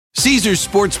Caesars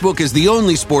Sportsbook is the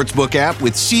only sportsbook app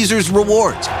with Caesars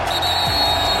Rewards.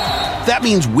 That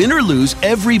means win or lose,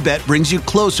 every bet brings you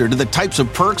closer to the types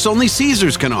of perks only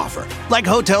Caesars can offer, like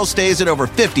hotel stays at over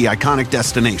 50 iconic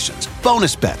destinations,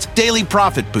 bonus bets, daily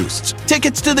profit boosts,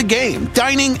 tickets to the game,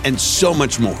 dining, and so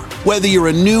much more. Whether you're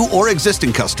a new or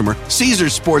existing customer,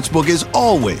 Caesars Sportsbook is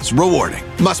always rewarding.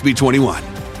 Must be 21.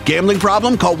 Gambling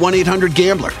problem? Call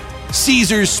 1-800-GAMBLER.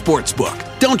 Caesars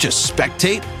Sportsbook. Don't just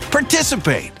spectate,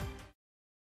 participate.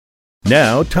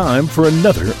 Now, time for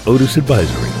another Otis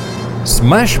Advisory.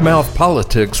 Smashmouth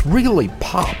politics really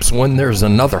pops when there's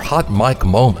another hot mic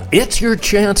moment. It's your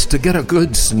chance to get a good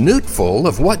snootful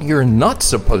of what you're not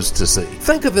supposed to see.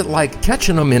 Think of it like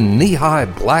catching them in knee-high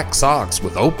black socks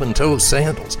with open-toe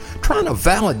sandals, trying to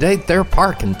validate their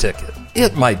parking ticket.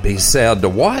 It might be sad to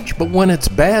watch, but when it's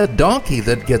Bad Donkey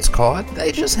that gets caught,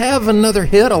 they just have another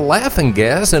hit of laughing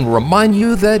gas and remind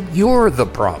you that you're the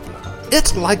problem.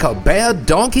 It's like a Bad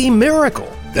Donkey miracle.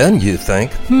 Then you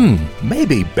think,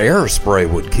 maybe bear spray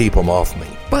would keep them off me.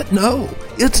 But no,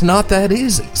 it's not that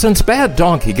easy, since Bad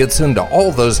Donkey gets into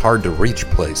all those hard-to-reach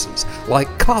places,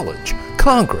 like college,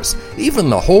 Congress, even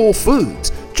the Whole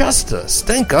Foods, just to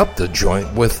stink up the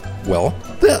joint with, well,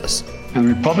 this. And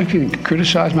the Republican can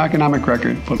criticize my economic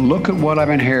record, but look at what I've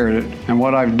inherited and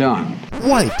what I've done.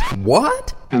 Wait,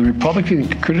 what? And the Republican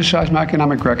can criticize my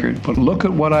economic record, but look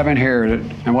at what I've inherited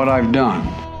and what I've done.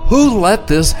 Who let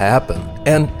this happen?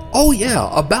 And, oh yeah,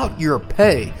 about your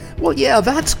pay. Well, yeah,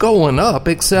 that's going up,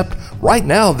 except right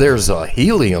now there's a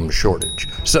helium shortage.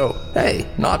 So, hey,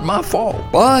 not my fault.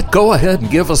 But go ahead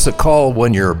and give us a call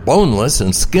when you're boneless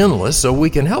and skinless so we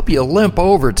can help you limp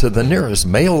over to the nearest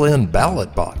mail-in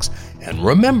ballot box. And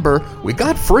remember, we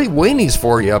got free weenies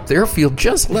for you up there if you'll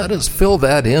just let us fill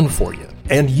that in for you.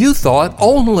 And you thought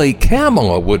only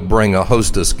Kamala would bring a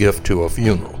hostess gift to a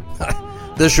funeral.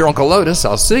 This is your Uncle Otis.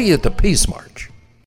 I'll see you at the Peace March.